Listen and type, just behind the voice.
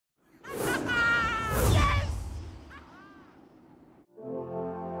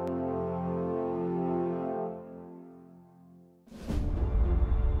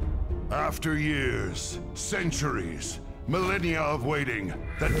After years, centuries, millennia of waiting,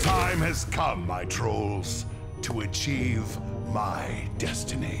 the time has come, my trolls, to achieve my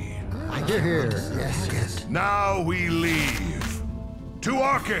destiny. Yes. Now we leave. To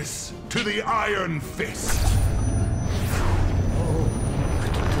Arkus, to the Iron Fist.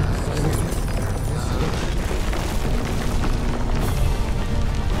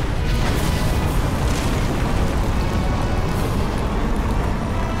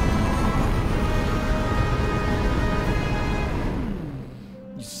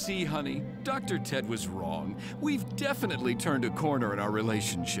 See, honey, Dr. Ted was wrong. We've definitely turned a corner in our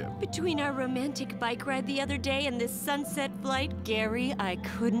relationship. Between our romantic bike ride the other day and this sunset flight, Gary, I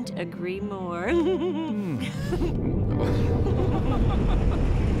couldn't agree more. Move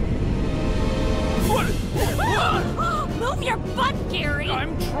your butt, Gary!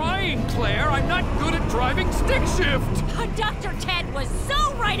 I'm trying, Claire. I'm not good at driving stick shift. Dr. Ted was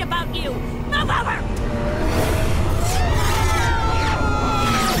so right about you! Move over!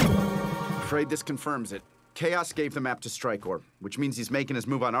 Afraid this confirms it. Kaos gave the map to Strykore, which means he's making his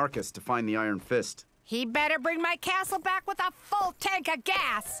move on Arkus to find the Iron Fist. He better bring my castle back with a full tank of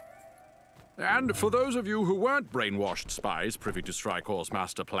gas! And for those of you who weren't brainwashed spies privy to Strykore's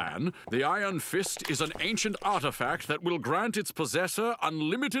master plan, the Iron Fist is an ancient artifact that will grant its possessor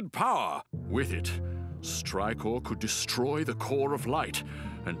unlimited power. With it, Strykore could destroy the core of light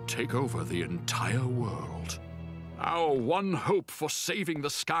and take over the entire world. Our one hope for saving the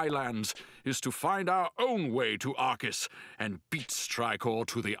Skylands is to find our own way to Arkus and beat Strykore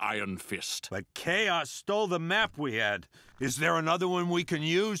to the Iron Fist. But Kaos stole the map we had. Is there another one we can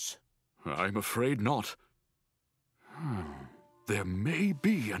use? I'm afraid not. There may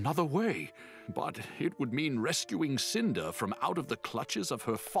be another way, but it would mean rescuing Cynder from out of the clutches of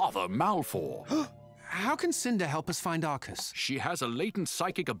her father, Malefor. How can Cynder help us find Arkus? She has a latent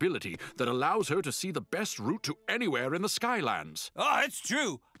psychic ability that allows her to see the best route to anywhere in the Skylands. Oh, it's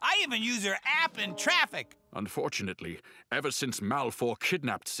true. I even use her app in traffic. Unfortunately, ever since Malefor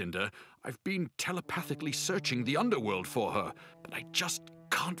kidnapped Cynder, I've been telepathically searching the underworld for her, but I just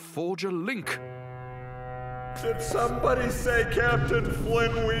can't forge a link. Did somebody say, Captain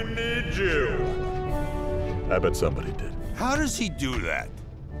Flynn, we need you? I bet somebody did. How does he do that?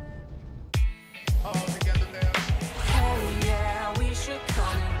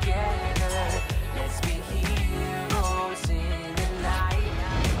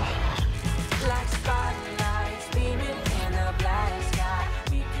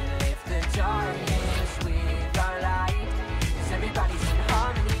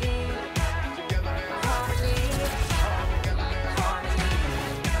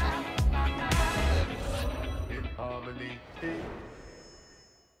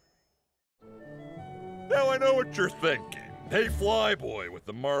 Now I know what you're thinking. Hey, Flyboy with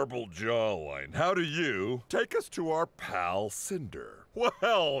the marble jawline, how do you take us to our pal Cynder?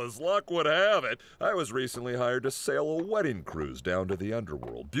 Well, as luck would have it, I was recently hired to sail a wedding cruise down to the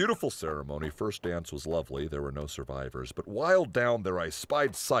underworld. Beautiful ceremony, first dance was lovely, there were no survivors, but while down there I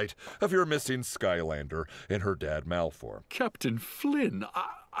spied sight of your missing Skylander and her dad Malefor. Captain Flynn,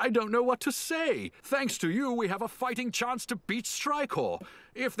 I don't know what to say. Thanks to you, we have a fighting chance to beat Strykore.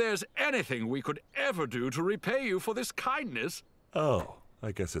 If there's anything we could ever do to repay you for this kindness... Oh,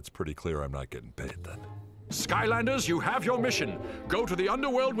 I guess it's pretty clear I'm not getting paid then. Skylanders, you have your mission. Go to the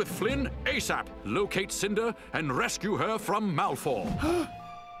underworld with Flynn ASAP. Locate Cynder and rescue her from Malefor.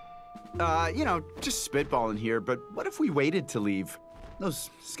 Just spitballing here, but what if we waited to leave? Those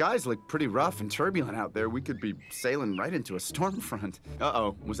skies look pretty rough and turbulent out there. We could be sailing right into a storm front.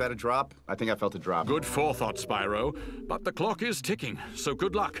 Uh-oh, was that a drop? I think I felt a drop. Good forethought, Spyro. But the clock is ticking, so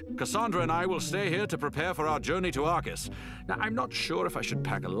good luck. Cassandra and I will stay here to prepare for our journey to Arkus. Now, I'm not sure if I should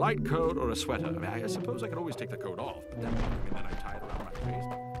pack a light coat or a sweater. I mean, I suppose I could always take the coat off, but then I tie it around my face.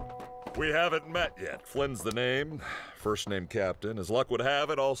 We haven't met yet. Flynn's the name, first name Captain. As luck would have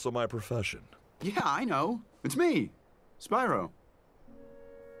it, also my profession. Yeah, I know. It's me, Spyro.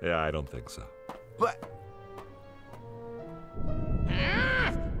 Yeah, I don't think so. But...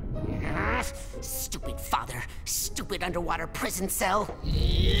 Stupid father. Stupid underwater prison cell.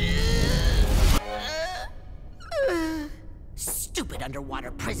 Stupid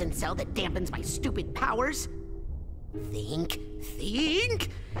underwater prison cell that dampens my stupid powers. Think.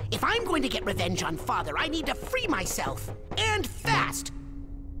 If I'm going to get revenge on father, I need to free myself. And fast.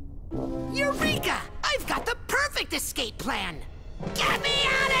 Eureka! I've got the perfect escape plan. Get me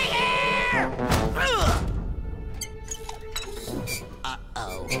out of here!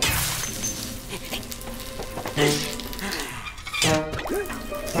 Uh-oh.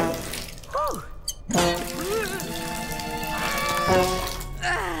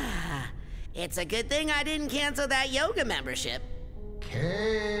 It's a good thing I didn't cancel that yoga membership.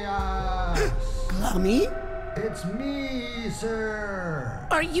 Chaos! Glummy? It's me, sir!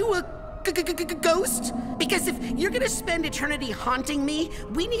 Are you a ghost? Because if you're gonna spend eternity haunting me,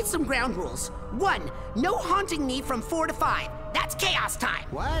 we need some ground rules. 1, no haunting me from 4 to 5. That's chaos time.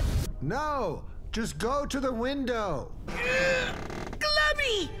 What? No! Just go to the window!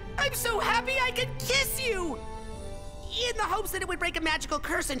 Glummy! I'm so happy I could kiss you! In the hopes that it would break a magical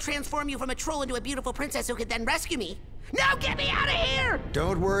curse and transform you from a troll into a beautiful princess who could then rescue me. Now get me out of here!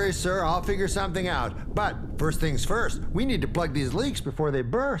 Don't worry, sir. I'll figure something out. But first things first, we need to plug these leaks before they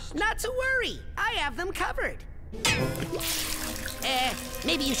burst. Not to worry. I have them covered.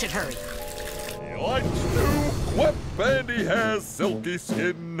 Maybe you should hurry. He likes to quip and he has silky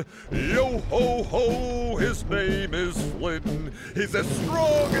skin. Yo ho ho, his name is Flynn. He's as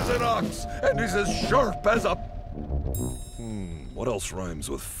strong as an ox and he's as sharp as a... what else rhymes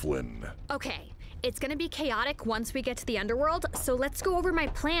with Flynn? Okay. It's gonna be chaotic once we get to the underworld, so let's go over my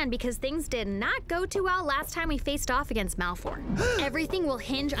plan because things did not go too well last time we faced off against Malefor. Everything will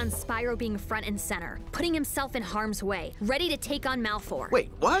hinge on Spyro being front and center, putting himself in harm's way, ready to take on Malefor. Wait,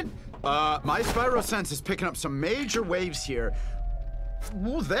 what? My Spyro sense is picking up some major waves here.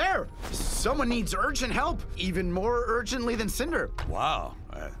 Well, there! Someone needs urgent help, even more urgently than Cynder. Wow,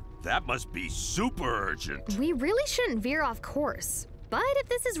 that must be super urgent. We really shouldn't veer off course. But if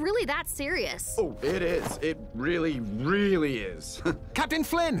this is really that serious... Oh, it is. It really, really is. Captain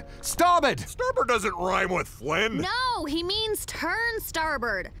Flynn, starboard! Starboard doesn't rhyme with Flynn. No, he means turn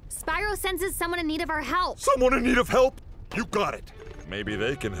starboard. Spyro senses someone in need of our help. Someone in need of help? You got it. Maybe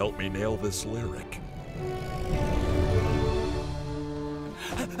they can help me nail this lyric.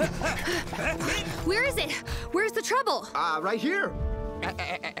 Where is it? Where's the trouble? Right here.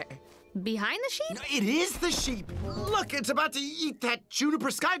 Behind the sheep? No, it is the sheep. Look, it's about to eat that juniper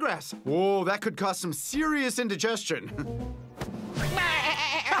skygrass. Whoa, that could cause some serious indigestion.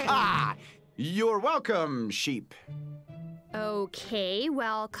 You're welcome, sheep. Okay,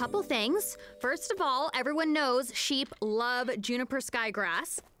 well, couple things. First of all, everyone knows sheep love juniper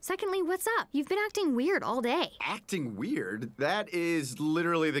skygrass. Secondly, what's up? You've been acting weird all day. Acting weird? That is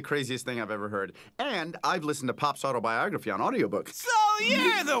literally the craziest thing I've ever heard. And I've listened to Pop's autobiography on audiobook. So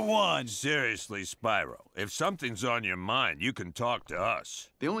you're the one! Seriously, Spyro, if something's on your mind, you can talk to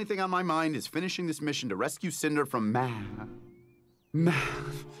us. The only thing on my mind is finishing this mission to rescue Cynder from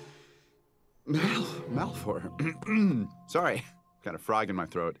Malefor. Sorry, got a frog in my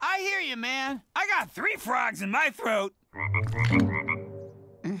throat. I hear you, man. I got 3 frogs in my throat.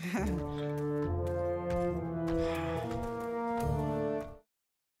 I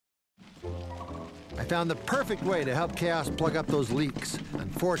found the perfect way to help Chaos plug up those leaks.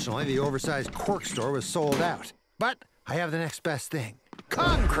 Unfortunately, the oversized cork store was sold out. But I have the next best thing.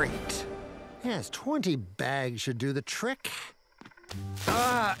 Concrete! Yes, 20 bags should do the trick.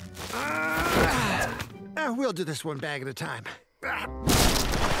 We'll do this one bag at a time.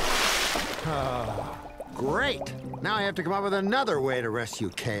 Great! Now I have to come up with another way to rescue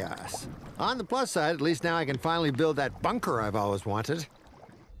Chaos. On the plus side, at least now I can finally build that bunker I've always wanted.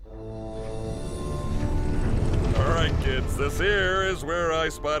 All right, kids, this here is where I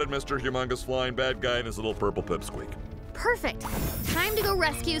spotted Mr. Humongous Flying Bad Guy and his little purple pipsqueak. Perfect. Time to go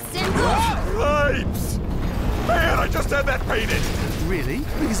rescue Cynder. Pipes! Man, I just had that painted! Really?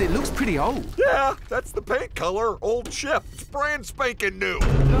 Because it looks pretty old. Yeah, that's the paint color. Old chip. It's brand spanking new.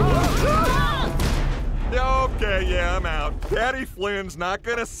 Okay, yeah, I'm out. Daddy Flynn's not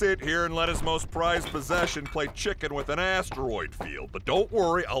gonna sit here and let his most prized possession play chicken with an asteroid field. But don't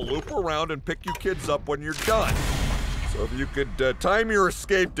worry, I'll loop around and pick you kids up when you're done. So if you could time your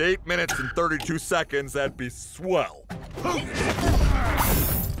escape to 8 minutes and 32 seconds, that'd be swell.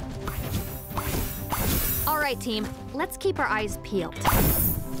 All right, team. Let's keep our eyes peeled.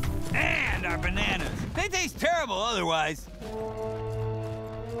 And our bananas. They taste terrible otherwise.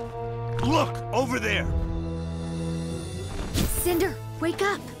 Look, over there. Cynder, wake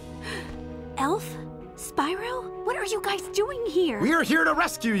up. Elf? Spyro? What are you guys doing here? We're here to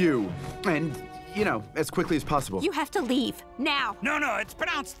rescue you! And, you know, as quickly as possible. You have to leave, now. No, it's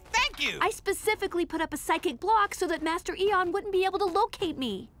pronounced thank you. I specifically put up a psychic block so that Master Eon wouldn't be able to locate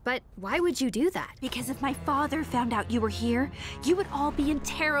me. But why would you do that? Because if my father found out you were here, you would all be in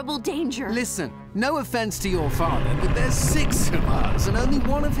terrible danger. Listen, no offense to your father, but there's 6 of us and only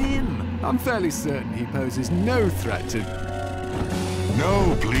 1 of him. I'm fairly certain he poses no threat to...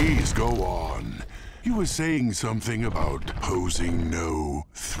 No, please, go on. You were saying something about posing no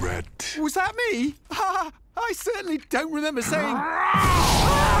threat. Was that me? I certainly don't remember saying...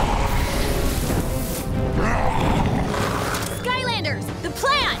 Skylanders, the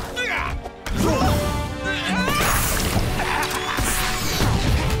plan!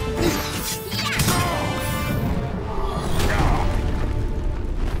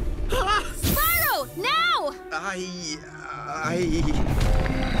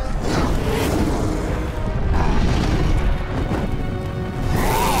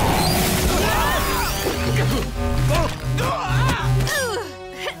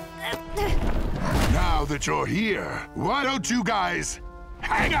 that you're here, why don't you guys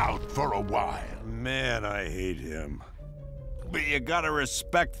hang out for a while? Man, I hate him. But you gotta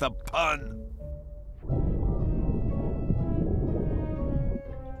respect the pun.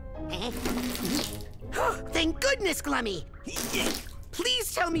 Thank goodness, Glummy!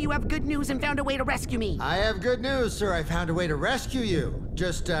 Please tell me you have good news and found a way to rescue me. I have good news, sir. I found a way to rescue you.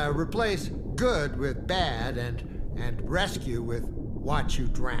 Just replace good with bad and rescue with watch you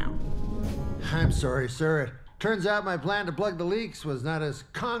drown. I'm sorry, sir. It turns out my plan to plug the leaks was not as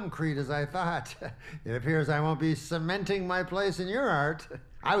concrete as I thought. It appears I won't be cementing my place in your art.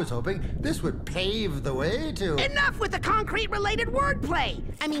 I was hoping this would pave the way to... Enough with the concrete-related wordplay!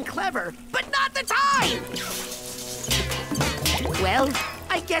 I mean, clever, but not the time! Well,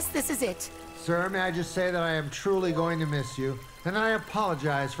 I guess this is it. Sir, may I just say that I am truly going to miss you, and I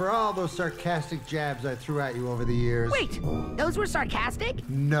apologize for all those sarcastic jabs I threw at you over the years. Wait, those were sarcastic?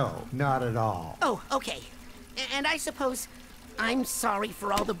 No, not at all. Oh, okay. And I suppose I'm sorry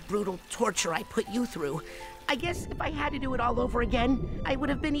for all the brutal torture I put you through. I guess if I had to do it all over again, I would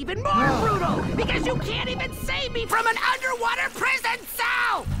have been even more brutal, because you can't even save me from an underwater prison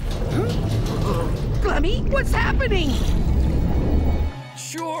cell! Glummy, what's happening?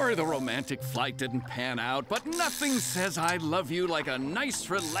 Sure, the romantic flight didn't pan out, but nothing says I love you like a nice,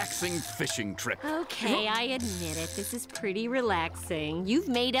 relaxing fishing trip. Okay, I admit it. This is pretty relaxing. You've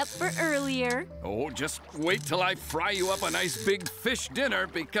made up for earlier. Oh, just wait till I fry you up a nice big fish dinner,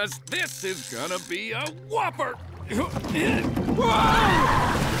 because this is gonna be a whopper!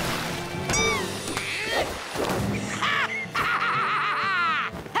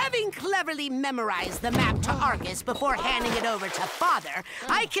 Having cleverly memorized the map to Arkus before handing it over to Father,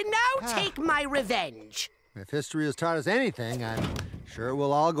 I can now take my revenge. If history has taught us anything, I'm sure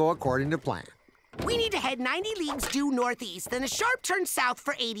we'll all go according to plan. We need to head 90 leagues due northeast, then a sharp turn south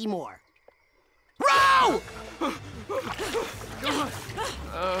for 80 more. Row!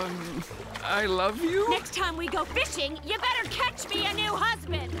 I love you? Next time we go fishing, you better catch me a new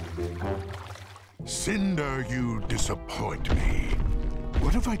husband. Cynder, you disappoint me.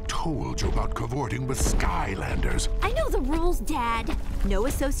 What have I told you about cavorting with Skylanders? I know the rules, Dad. No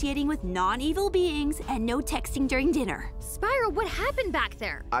associating with non-evil beings and no texting during dinner. Spyro, what happened back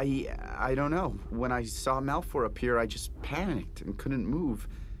there? I don't know. When I saw Malefor appear, I just panicked and couldn't move.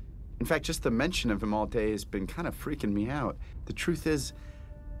 In fact, just the mention of him all day has been kind of freaking me out. The truth is,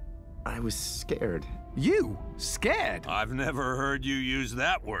 I was scared. You? Scared? I've never heard you use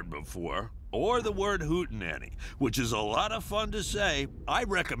that word before. Or the word hootenanny, which is a lot of fun to say. I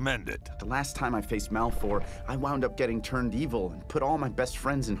recommend it. The last time I faced Malefor, I wound up getting turned evil and put all my best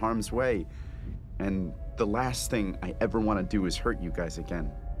friends in harm's way. And the last thing I ever want to do is hurt you guys again.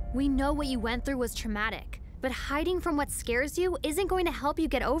 We know what you went through was traumatic, but hiding from what scares you isn't going to help you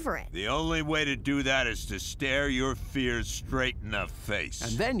get over it. The only way to do that is to stare your fears straight in the face.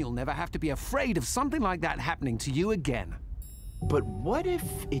 And then you'll never have to be afraid of something like that happening to you again. But what if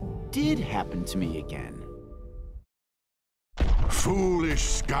it did happen to me again?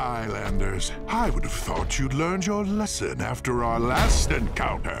 Foolish Skylanders. I would have thought you'd learned your lesson after our last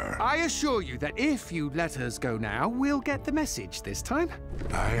encounter. I assure you that if you let us go now, we'll get the message this time.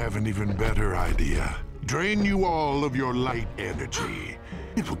 I have an even better idea. Drain you all of your light energy.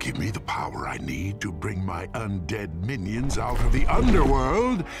 It will give me the power I need to bring my undead minions out of the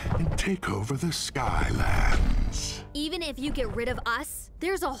underworld and take over the Skylands. Even if you get rid of us,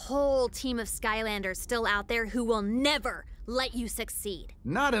 there's a whole team of Skylanders still out there who will never let you succeed.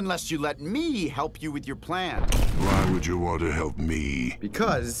 Not unless you let me help you with your plan. Why would you want to help me?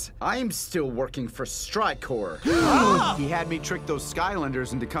 Because I'm still working for Strykore. He had me trick those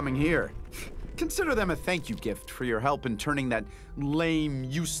Skylanders into coming here. Consider them a thank you gift for your help in turning that lame,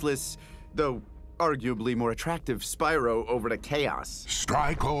 useless, though arguably more attractive Spyro over to Kaos.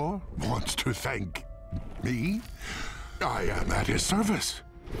 Strykore wants to thank me? I am at his service.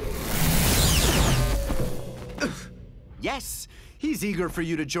 Yes, he's eager for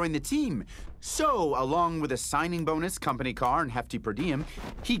you to join the team. So, along with a signing bonus, company car, and hefty per diem,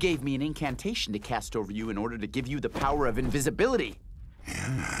 he gave me an incantation to cast over you in order to give you the power of invisibility.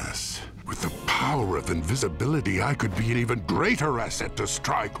 Yes, with the power of invisibility, I could be an even greater asset to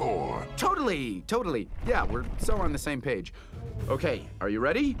Strykore. Totally. Yeah, we're so on the same page. Okay, are you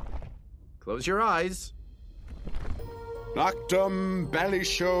ready? Close your eyes. Noctum,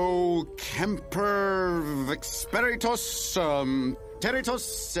 Bellishow, Kemper, Vexperitus,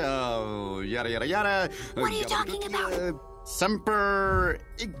 Teritus, yada yada yada. What are you talking about? Semper,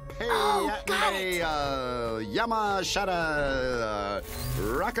 Igpe, Oh, got it. Yama, Shada,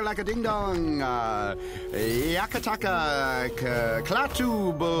 Shakalaka Ding Dong, Yakataka,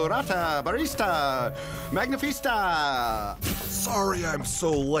 Klatu, Burata, Barista, Magnifista. Sorry I'm so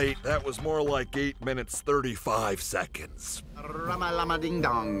late. That was more like 8 minutes 35 seconds. Rama Lama Ding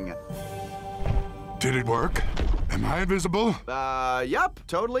Dong. Did it work? Am I invisible? Yup,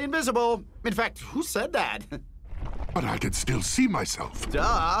 totally invisible. In fact, who said that? But I can still see myself.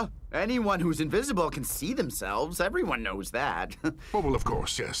 Duh. Anyone who's invisible can see themselves. Everyone knows that. Oh, well, of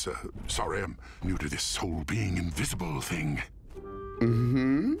course, yes. Sorry, I'm new to this whole being invisible thing.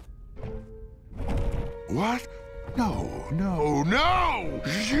 Mm-hmm. What? No, no, no!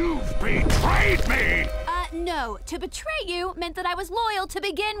 You've betrayed me! No. To betray you meant that I was loyal to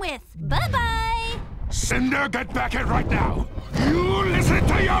begin with. Bye-bye! Cynder, get back here right now! You listen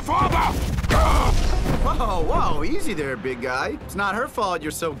to your father! Whoa, whoa, easy there, big guy. It's not her fault you're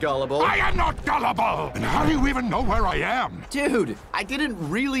so gullible. I am not gullible! And how do you even know where I am? Dude, I didn't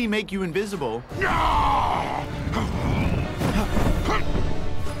really make you invisible. No!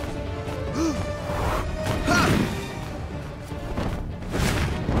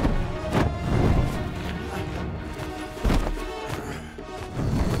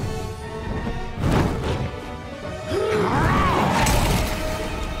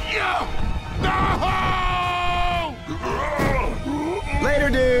 Later,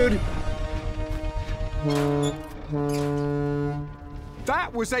 dude.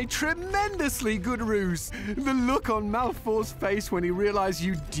 That was a tremendously good ruse. The look on Malefor's face when he realized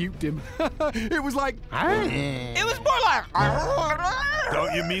you duped him. It was like... It was more like...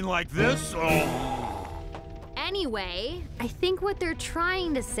 Don't you mean like this? Oh. Anyway, I think what they're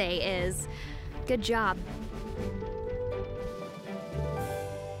trying to say is, good job.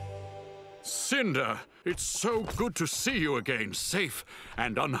 Cynder, it's so good to see you again, safe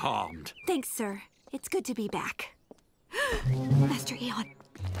and unharmed. Thanks, sir. It's good to be back. Master Eon,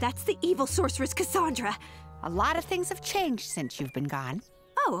 that's the evil sorceress Cassandra. A lot of things have changed since you've been gone.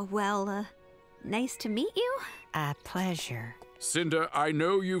 Oh, well, nice to meet you. A pleasure. Cynder, I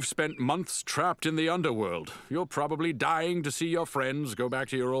know you've spent months trapped in the underworld. You're probably dying to see your friends, go back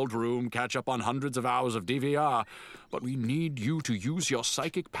to your old room, catch up on hundreds of hours of DVR. But we need you to use your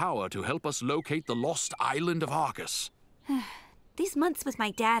psychic power to help us locate the lost island of Arkus. These months with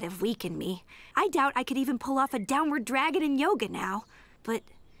my dad have weakened me. I doubt I could even pull off a downward dragon in yoga now. But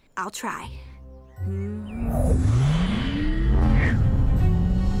I'll try.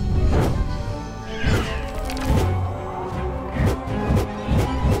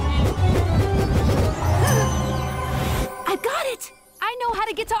 I've got it! I know how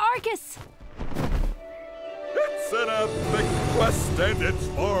to get to Arkus! It's an epic quest and it's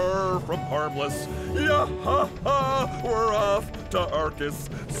far from harmless. Yeah-ha-ha, we're off to Arkus.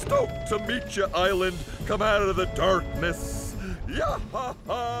 Stoked to meet you, island. Come out of the darkness.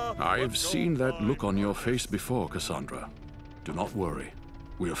 Yeah-ha-ha. I've seen that look on your face before, Cassandra. Do not worry.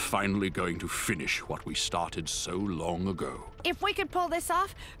 We are finally going to finish what we started so long ago. If we could pull this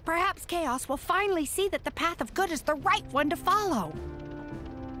off, perhaps Kaos will finally see that the path of good is the right one to follow.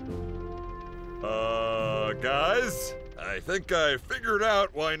 Guys, I think I figured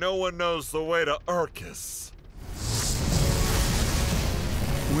out why no one knows the way to Arkus.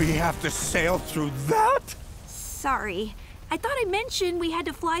 We have to sail through that? Sorry. I thought I mentioned we had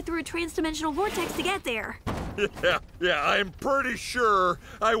to fly through a trans-dimensional vortex to get there. Yeah, I'm pretty sure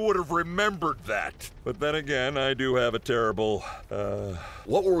I would have remembered that. But then again, I do have a terrible,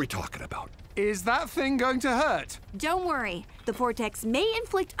 what were we talking about? Is that thing going to hurt? Don't worry. The vortex may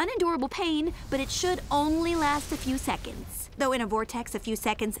inflict unendurable pain, but it should only last a few seconds. Though in a vortex, a few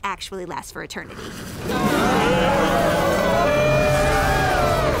seconds actually last for eternity.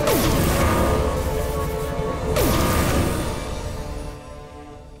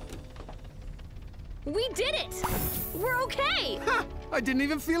 We did it! We're okay! Ha! I didn't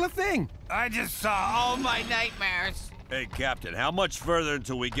even feel a thing. I just saw all my nightmares. Hey, Captain, how much further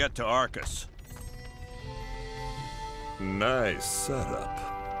until we get to Arkus? Nice setup.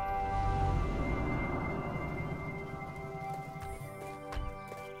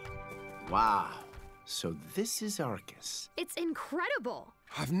 Wow. So this is Arkus. It's incredible.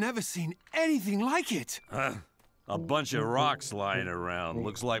 I've never seen anything like it. Huh? A bunch of rocks lying around.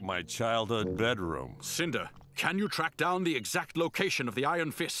 Looks like my childhood bedroom. Cynder, can you track down the exact location of the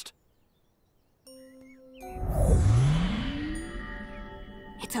Iron Fist?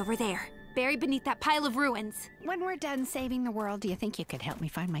 It's over there, buried beneath that pile of ruins. When we're done saving the world, do you think you could help me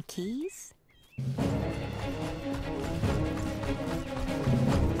find my keys?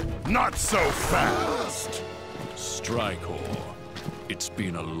 Not so fast! Strykore, it's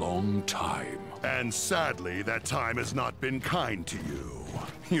been a long time. And sadly, that time has not been kind to you.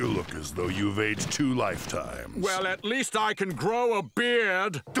 You look as though you've aged 2 lifetimes. Well, at least I can grow a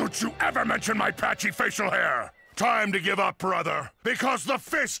beard. Don't you ever mention my patchy facial hair! Time to give up, brother, because the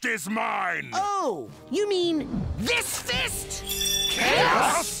fist is mine! Oh, you mean this fist?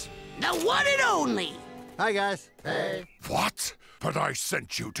 Kaos? The one and only! Hi, guys. Hey. What? But I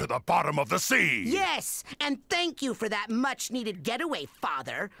sent you to the bottom of the sea! Yes, and thank you for that much-needed getaway,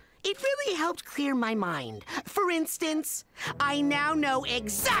 Father. It really helped clear my mind. For instance, I now know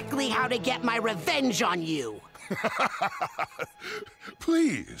exactly how to get my revenge on you.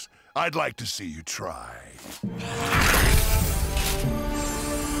 Please, I'd like to see you try.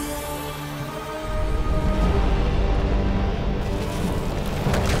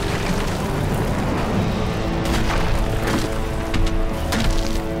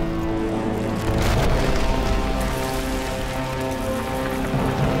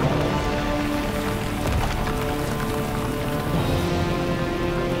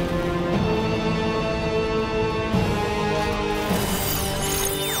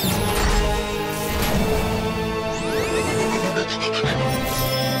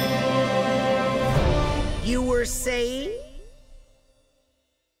 You were saying?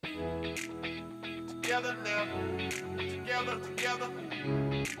 Together now. Together, together.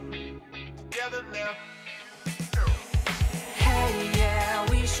 Together now. Hey, yeah,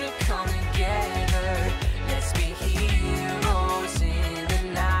 we should come together. Let's be heroes in the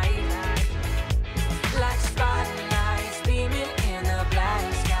night. Like spotlights beaming in the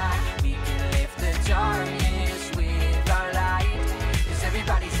black sky. We can lift the darkness with our light. 'Cause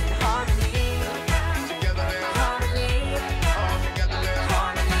everybody's in harmony.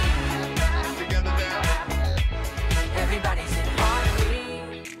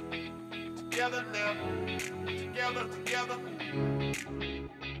 Together now, together, together,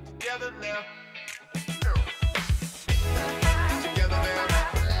 together now. Together now,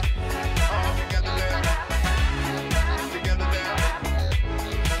 all together now, together now.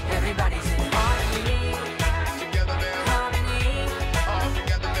 Everybody's in harmony. Together now, harmony, all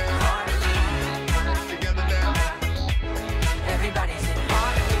together now, harmony. Together now, everybody's in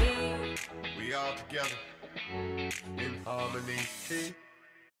harmony. We all together in harmony.